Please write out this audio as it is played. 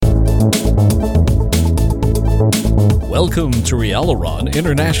Welcome to Rialaron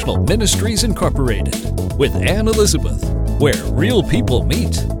International Ministries Incorporated with Anne Elizabeth, where real people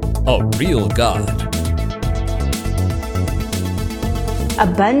meet a real God.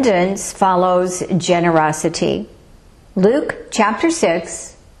 Abundance follows generosity. Luke chapter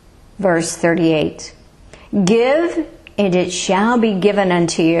 6, verse 38. Give, and it shall be given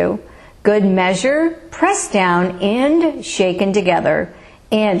unto you. Good measure, pressed down and shaken together,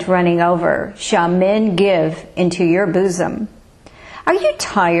 and running over, shall men give into your bosom. Are you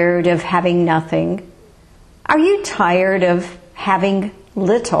tired of having nothing? Are you tired of having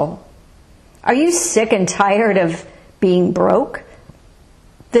little? Are you sick and tired of being broke?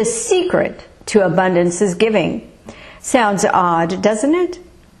 The secret to abundance is giving. Sounds odd, doesn't it?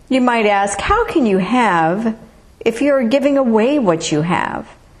 You might ask, how can you have if you're giving away what you have?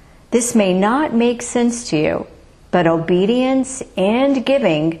 This may not make sense to you, but obedience and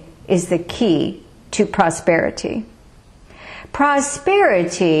giving is the key to prosperity.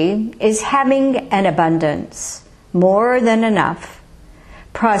 Prosperity is having an abundance, more than enough.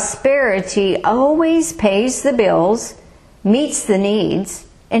 Prosperity always pays the bills, meets the needs,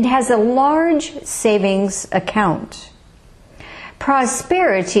 and has a large savings account.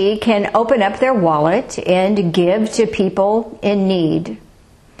 Prosperity can open up their wallet and give to people in need.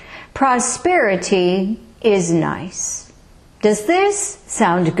 Prosperity is nice. Does this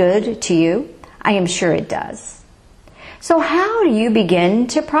sound good to you? I am sure it does. So how do you begin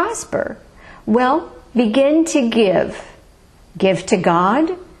to prosper? Well, begin to give. Give to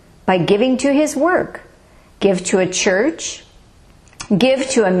God by giving to His work. Give to a church. Give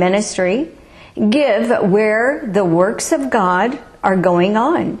to a ministry. Give where the works of God are going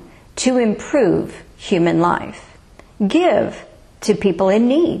on to improve human life. Give to people in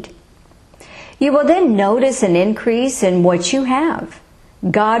need. You will then notice an increase in what you have.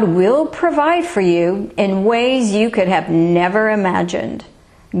 God will provide for you in ways you could have never imagined.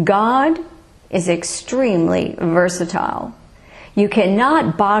 God is extremely versatile. You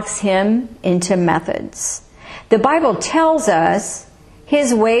cannot box Him into methods. The Bible tells us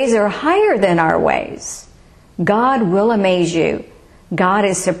His ways are higher than our ways. God will amaze you. God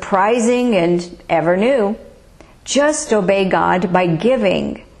is surprising and ever new. Just obey God by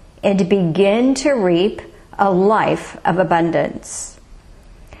giving and begin to reap a life of abundance.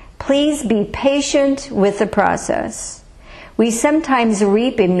 Please be patient with the process. We sometimes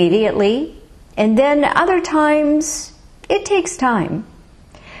reap immediately, and then other times it takes time.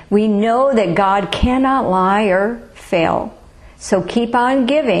 We know that God cannot lie or fail, so keep on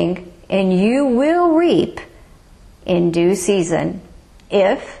giving, and you will reap in due season,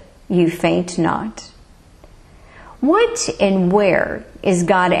 if you faint not. What and where is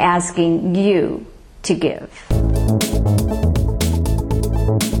God asking you to give?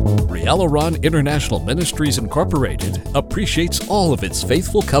 Rialaron International Ministries Incorporated appreciates all of its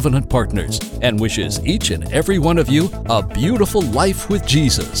faithful covenant partners and wishes each and every one of you a beautiful life with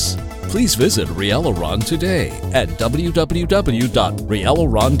Jesus. Please visit Rialaron today at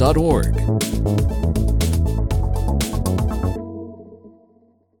www.rialaron.org.